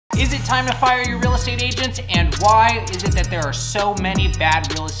Is it time to fire your real estate agents? And why is it that there are so many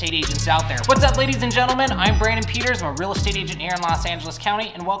bad real estate agents out there? What's up, ladies and gentlemen? I'm Brandon Peters. I'm a real estate agent here in Los Angeles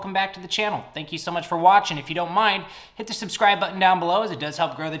County, and welcome back to the channel. Thank you so much for watching. If you don't mind, hit the subscribe button down below as it does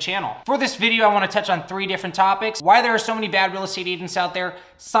help grow the channel. For this video, I want to touch on 3 different topics: why there are so many bad real estate agents out there,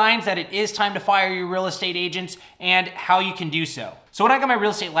 signs that it is time to fire your real estate agents, and how you can do so. So when I got my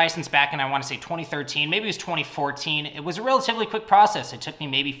real estate license back in, I want to say 2013, maybe it was 2014, it was a relatively quick process. It took me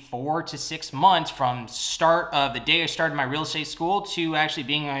maybe 4 to 6 months from start of the day I started my real estate school to actually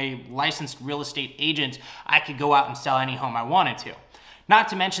being a licensed real estate agent. I could go out and sell any home I wanted to. Not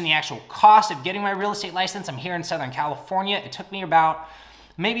to mention the actual cost of getting my real estate license. I'm here in Southern California. It took me about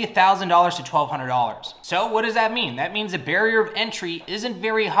maybe $1,000 to $1,200. So what does that mean? That means the barrier of entry isn't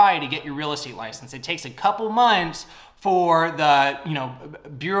very high to get your real estate license. It takes a couple months for the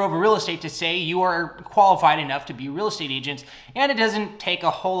Bureau of Real Estate to say you are qualified enough to be a real estate agent, and it doesn't take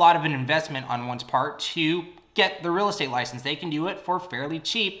a whole lot of an investment on one's part to get the real estate license. They can do it for fairly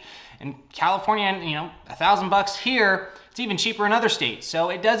cheap. In California, $1,000 here, it's even cheaper in other states. So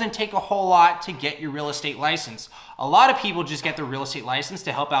it doesn't take a whole lot to get your real estate license. A lot of people just get their real estate license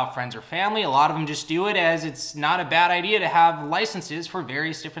to help out friends or family. A lot of them just do it as it's not a bad idea to have licenses for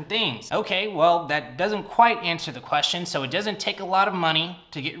various different things. Okay, well, that doesn't quite answer the question. So it doesn't take a lot of money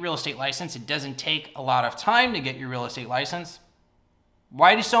to get your real estate license. It doesn't take a lot of time to get your real estate license.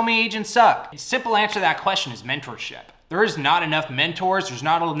 Why do so many agents suck? The simple answer to that question is mentorship. There is not enough mentors, there's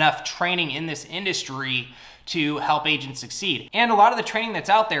not enough training in this industry to help agents succeed. And a lot of the training that's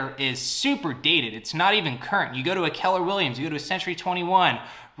out there is super dated. It's not even current. You go to a Keller Williams, you go to a Century 21,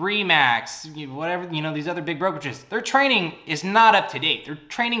 Remax, whatever, these other big brokerages, their training is not up to date. Their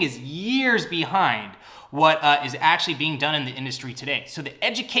training is years behind what is actually being done in the industry today. So the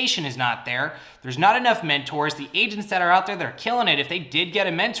education is not there. There's not enough mentors. The agents that are out there that are killing it, if they did get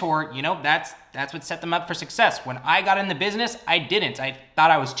a mentor, that's what set them up for success. When I got in the business, I didn't. I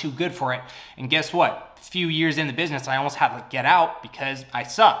thought I was too good for it. And guess what? A few years in the business, I almost had to get out because I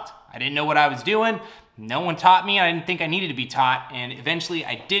sucked. I didn't know what I was doing. No one taught me. I didn't think I needed to be taught. And eventually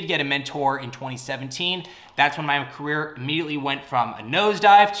I did get a mentor in 2017. That's when my career immediately went from a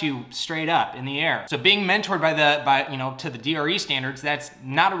nosedive to straight up in the air. So being mentored to the DRE standards, that's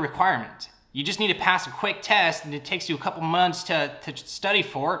not a requirement. You just need to pass a quick test, and it takes you a couple months to study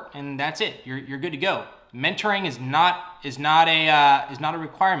for it, and that's it. You're good to go. Mentoring is not a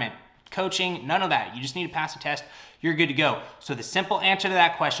requirement. Coaching, none of that. You just need to pass a test. You're good to go. So the simple answer to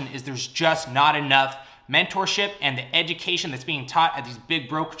that question is there's just not enough mentorship, and the education that's being taught at these big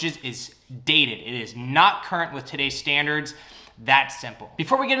brokerages is dated. It is not current with today's standards. That's simple.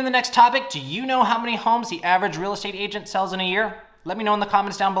 Before we get to the next topic, do you know how many homes the average real estate agent sells in a year? Let me know in the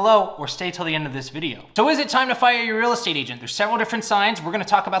comments down below, or stay till the end of this video. So is it time to fire your real estate agent? There's several different signs. We're gonna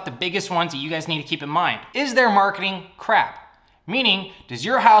talk about the biggest ones that you guys need to keep in mind. Is their marketing crap? Meaning, does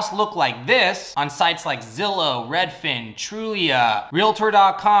your house look like this on sites like Zillow, Redfin, Trulia,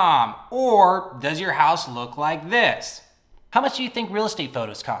 Realtor.com, or does your house look like this? How much do you think real estate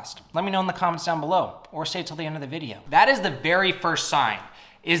photos cost? Let me know in the comments down below, or stay till the end of the video. That is the very first sign.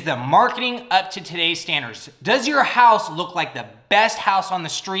 Is the marketing up to today's standards? Does your house look like the best house on the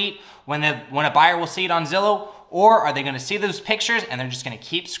street when a buyer will see it on Zillow? Or are they gonna see those pictures and they're just gonna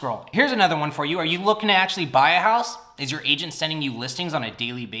keep scrolling? Here's another one for you. Are you looking to actually buy a house? Is your agent sending you listings on a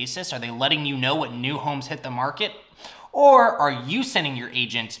daily basis? Are they letting you know what new homes hit the market? Or are you sending your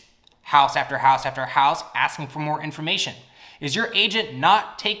agent house after house after house asking for more information? Is your agent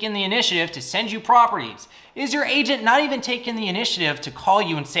not taking the initiative to send you properties? Is your agent not even taking the initiative to call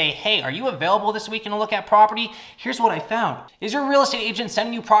you and say, hey, are you available this weekend to look at property? Here's what I found. Is your real estate agent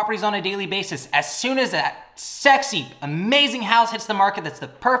sending you properties on a daily basis? As soon as that sexy, amazing house hits the market that's the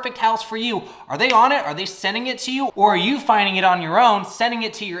perfect house for you, are they on it? Are they sending it to you? Or are you finding it on your own, sending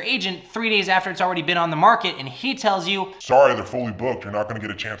it to your agent 3 days after it's already been on the market, and he tells you, sorry, they're fully booked. You're not gonna get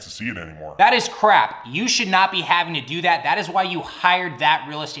a chance to see it anymore. That is crap. You should not be having to do that. That is why you hired that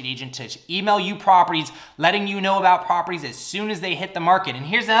real estate agent to email you properties, letting you know about properties as soon as they hit the market. And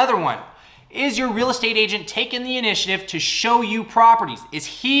here's the other one. Is your real estate agent taking the initiative to show you properties? Is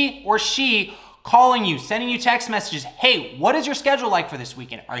he or she calling you, sending you text messages? Hey, what is your schedule like for this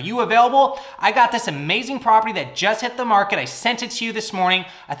weekend? Are you available? I got this amazing property that just hit the market. I sent it to you this morning.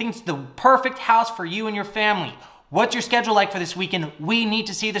 I think it's the perfect house for you and your family. What's your schedule like for this weekend? We need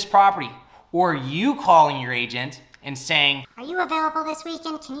to see this property. Or are you calling your agent and saying, are you available this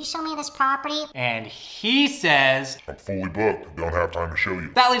weekend? Can you show me this property? And he says, I'm fully booked. Don't have time to show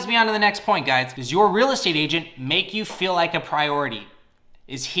you. That leads me on to the next point, guys. Does your real estate agent make you feel like a priority?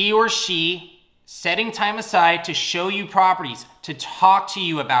 Is he or she setting time aside to show you properties, to talk to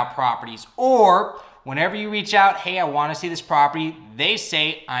you about properties, or whenever you reach out, hey, I want to see this property, they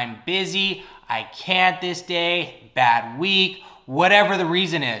say, I'm busy, I can't this day, bad week, whatever the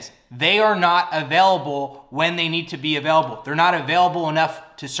reason is. They are not available when they need to be available. They're not available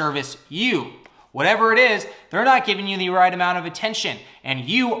enough to service you. Whatever it is, they're not giving you the right amount of attention, and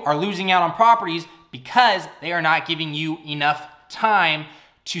you are losing out on properties because they are not giving you enough time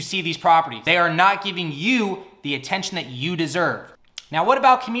to see these properties. They are not giving you the attention that you deserve. Now, what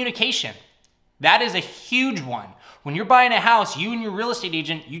about communication? That is a huge one. When you're buying a house, you and your real estate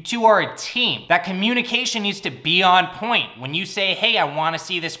agent, you two are a team. That communication needs to be on point. When you say, hey, I want to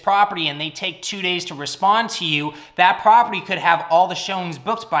see this property, and they take 2 days to respond to you, that property could have all the showings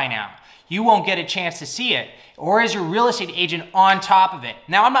booked by now. You won't get a chance to see it. Or is your real estate agent on top of it?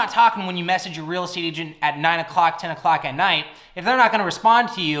 Now, I'm not talking when you message your real estate agent at 9 o'clock, 10 o'clock at night. If they're not gonna respond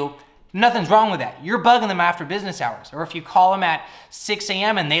to you, nothing's wrong with that. You're bugging them after business hours. Or if you call them at 6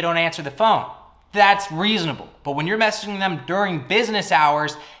 a.m. and they don't answer the phone, that's reasonable. But when you're messaging them during business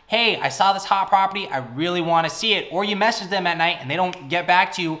hours, hey, I saw this hot property, I really wanna see it, or you message them at night and they don't get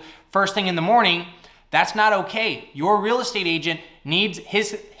back to you first thing in the morning, that's not okay. Your real estate agent needs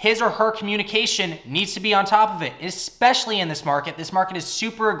his or her communication needs to be on top of it, especially in this market. This market is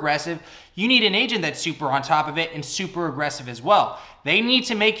super aggressive. You need an agent that's super on top of it and super aggressive as well. They need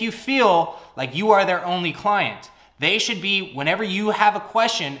to make you feel like you are their only client. They should be, whenever you have a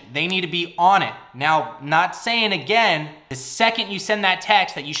question, they need to be on it. Now, not saying again, the second you send that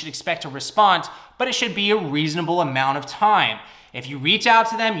text that you should expect a response, but it should be a reasonable amount of time. If you reach out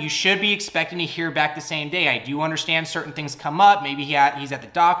to them, you should be expecting to hear back the same day. I do understand certain things come up. Maybe he's at the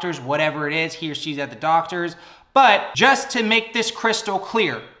doctor's, whatever it is, he or she's at the doctor's. But just to make this crystal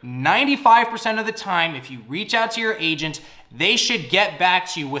clear, 95% of the time, if you reach out to your agent, they should get back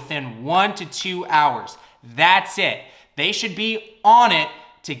to you within 1 to 2 hours. That's it. They should be on it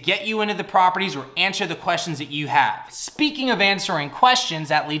to get you into the properties or answer the questions that you have. Speaking of answering questions,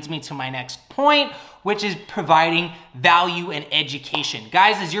 that leads me to my next point, which is providing value and education.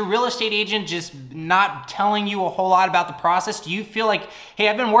 Guys, is your real estate agent just not telling you a whole lot about the process? Do you feel like, hey,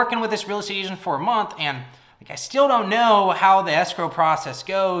 I've been working with this real estate agent for a month and I still don't know how the escrow process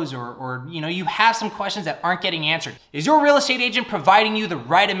goes, or you have some questions that aren't getting answered. Is your real estate agent providing you the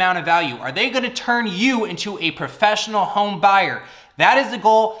right amount of value? Are they gonna turn you into a professional home buyer? That is the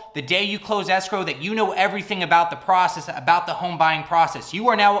goal. The day you close escrow, that you know everything about the process, about the home buying process. You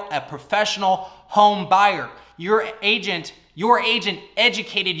are now a professional home buyer. Your agent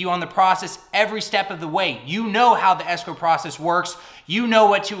educated you on the process every step of the way. You know how the escrow process works. You know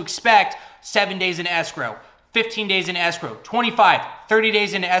what to expect. 7 days in escrow, 15 days in escrow, 25, 30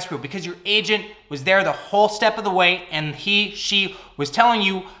 days in escrow, because your agent was there the whole step of the way and she was telling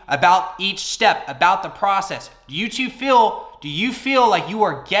you about each step, about the process. Do you feel like you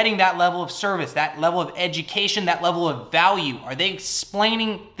are getting that level of service, that level of education, that level of value? Are they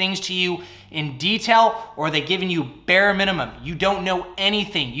explaining things to you in detail, or are they giving you bare minimum? You don't know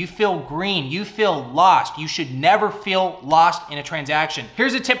anything. You feel green. You feel lost. You should never feel lost in a transaction.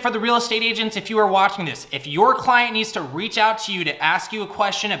 Here's a tip for the real estate agents if you are watching this. If your client needs to reach out to you to ask you a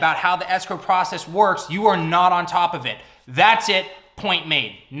question about how the escrow process works, you are not on top of it. That's it. Point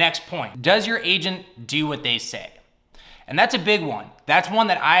made. Next point. Does your agent do what they say? And that's a big one. That's one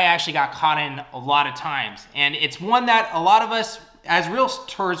that I actually got caught in a lot of times. And it's one that a lot of us as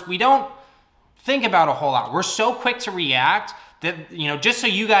realtors, we don't think about a whole lot. We're so quick to react that, just so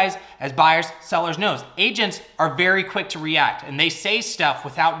you guys as buyers, sellers knows, agents are very quick to react, and they say stuff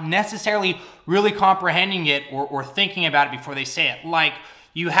without necessarily really comprehending it or thinking about it before they say it. Like,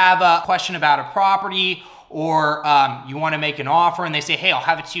 you have a question about a property, or you want to make an offer and they say, hey, I'll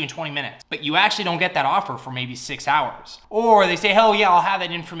have it to you in 20 minutes. But you actually don't get that offer for maybe 6 hours. Or they say, oh yeah, I'll have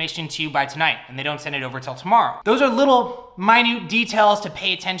that information to you by tonight, and they don't send it over till tomorrow. Those are little minute details to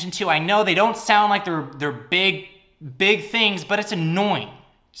pay attention to. I know they don't sound like they're big things, but it's annoying.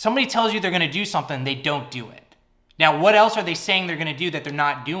 Somebody tells you they're gonna do something, they don't do it. Now, what else are they saying they're gonna do that they're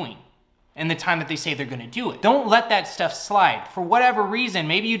not doing in the time that they say they're gonna do it? Don't let that stuff slide. For whatever reason,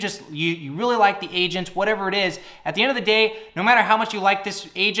 maybe you really like the agent, whatever it is. At the end of the day, no matter how much you like this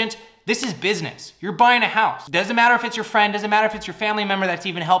agent, this is business. You're buying a house. Doesn't matter if it's your friend, doesn't matter if it's your family member that's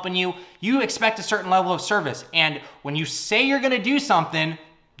even helping you. You expect a certain level of service. And when you say you're gonna do something,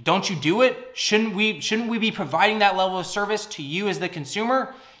 don't you do it? Shouldn't we be providing that level of service to you as the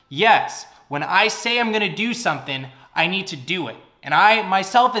consumer? Yes. When I say I'm gonna do something, I need to do it. And I,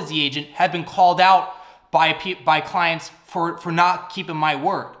 myself as the agent, have been called out by clients for not keeping my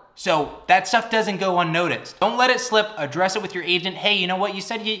word. So that stuff doesn't go unnoticed. Don't let it slip, address it with your agent. Hey, you know what? You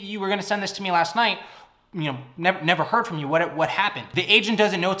said you were gonna send this to me last night. You know, never heard from you. What happened? The agent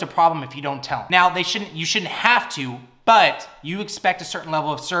doesn't know it's a problem if you don't tell them. Now, you shouldn't have to, but you expect a certain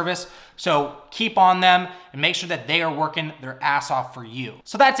level of service, so keep on them and make sure that they are working their ass off for you.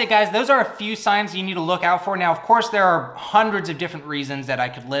 So that's it, guys. Those are a few signs you need to look out for. Now, of course, there are hundreds of different reasons that I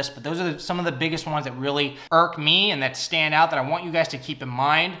could list, but those are some of the biggest ones that really irk me and that stand out that I want you guys to keep in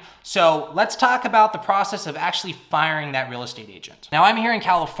mind. So let's talk about the process of actually firing that real estate agent. Now, I'm here in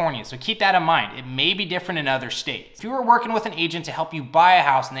California, so keep that in mind. It may be different in other states. If you were working with an agent to help you buy a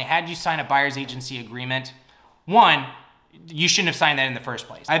house and they had you sign a buyer's agency agreement, one, you shouldn't have signed that in the first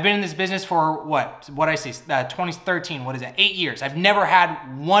place. I've been in this business for what I say, 2013, what is that, 8 years. I've never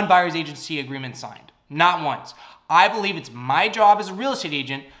had one buyer's agency agreement signed, not once. I believe it's my job as a real estate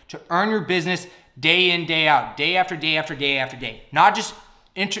agent to earn your business day in, day out, day after day after day after day. Not just,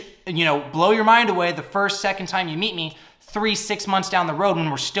 blow your mind away the first, second time you meet me, 3-6 months down the road when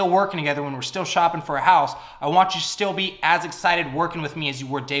we're still working together, when we're still shopping for a house. I want you to still be as excited working with me as you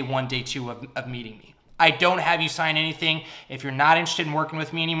were day 1, day 2 of meeting me. I don't have you sign anything. If you're not interested in working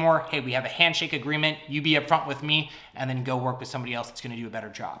with me anymore, hey, we have a handshake agreement. You be upfront with me and then go work with somebody else that's gonna do a better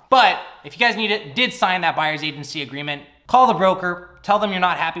job. But if you guys did sign that buyer's agency agreement, call the broker, tell them you're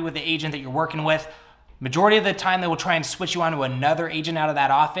not happy with the agent that you're working with. Majority of the time, they will try and switch you onto another agent out of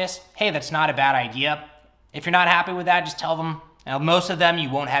that office. Hey, that's not a bad idea. If you're not happy with that, just tell them. Now, most of them, you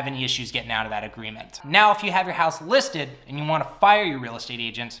won't have any issues getting out of that agreement. Now, if you have your house listed and you wanna fire your real estate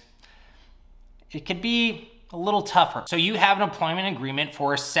agent, it could be a little tougher. So you have an employment agreement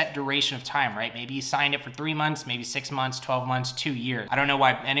for a set duration of time, right? Maybe you signed it for 3 months, maybe 6 months, 12 months, 2 years. I don't know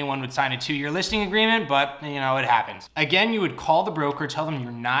why anyone would sign a 2-year listing agreement, but it happens. Again, you would call the broker, tell them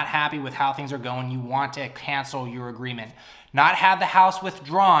you're not happy with how things are going, you want to cancel your agreement. Not have the house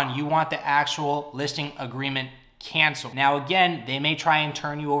withdrawn, you want the actual listing agreement canceled. Now again, they may try and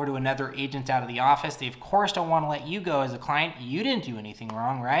turn you over to another agent out of the office. They of course don't want to let you go as a client. You didn't do anything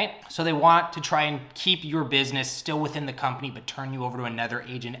wrong, right? So they want to try and keep your business still within the company, but turn you over to another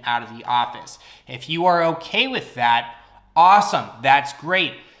agent out of the office. If you are okay with that, awesome, that's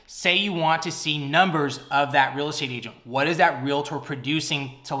great. Say you want to see numbers of that real estate agent. What is that realtor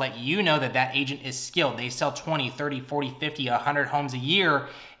producing to let you know that that agent is skilled? They sell 20, 30, 40, 50, 100 homes a year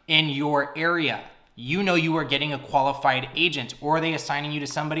in your area. You know you are getting a qualified agent, or are they assigning you to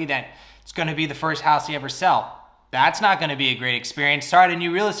somebody that it's gonna be the first house you ever sell? That's not gonna be a great experience. Sorry to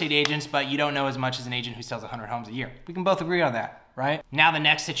new real estate agents, but you don't know as much as an agent who sells 100 homes a year. We can both agree on that, right? Now the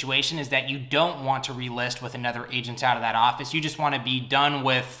next situation is that you don't want to relist with another agent out of that office. You just wanna be done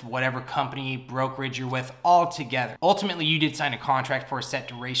with whatever company, brokerage you're with altogether. Ultimately, you did sign a contract for a set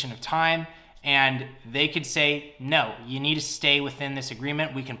duration of time, and they could say, no, you need to stay within this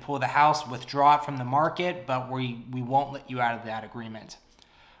agreement. We can pull the house, withdraw it from the market, but we won't let you out of that agreement.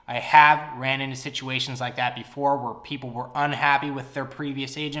 I have ran into situations like that before where people were unhappy with their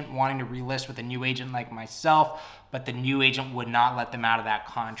previous agent, wanting to relist with a new agent like myself, but the new agent would not let them out of that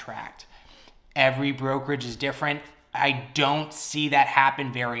contract. Every brokerage is different. I don't see that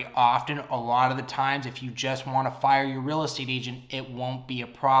happen very often. A lot of the times, if you just want to fire your real estate agent, it won't be a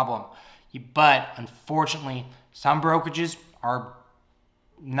problem. But unfortunately, some brokerages are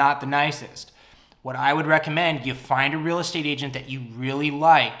not the nicest. What I would recommend, you find a real estate agent that you really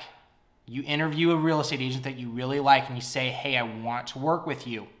like. You interview a real estate agent that you really like and you say, hey, I want to work with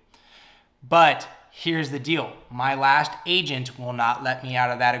you. But here's the deal. My last agent will not let me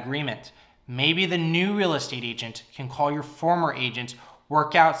out of that agreement. Maybe the new real estate agent can call your former agent,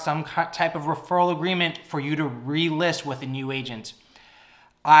 work out some type of referral agreement for you to relist with a new agent.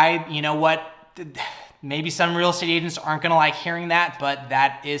 You know what, maybe some real estate agents aren't gonna like hearing that, but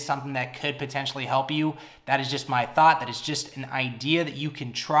that is something that could potentially help you. That is just my thought. That is just an idea that you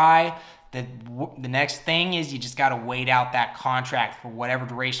can try. The next thing is you just gotta wait out that contract for whatever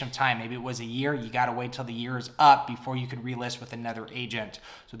duration of time. Maybe it was a year, you gotta wait till the year is up before you could relist with another agent.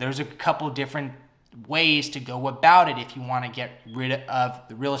 So there's a couple different ways to go about it if you wanna get rid of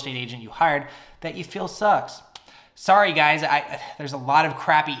the real estate agent you hired that you feel sucks. Sorry guys, there's a lot of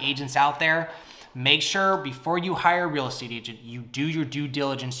crappy agents out there. Make sure before you hire a real estate agent, you do your due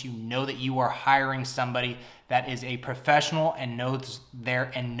diligence. You know that you are hiring somebody that is a professional and knows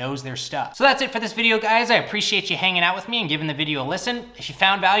their stuff. So that's it for this video, guys. I appreciate you hanging out with me and giving the video a listen. If you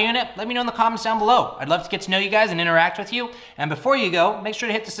found value in it, let me know in the comments down below. I'd love to get to know you guys and interact with you. And before you go, make sure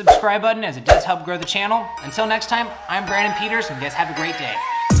to hit the subscribe button as it does help grow the channel. Until next time, I'm Brandon Peters, and you guys have a great day.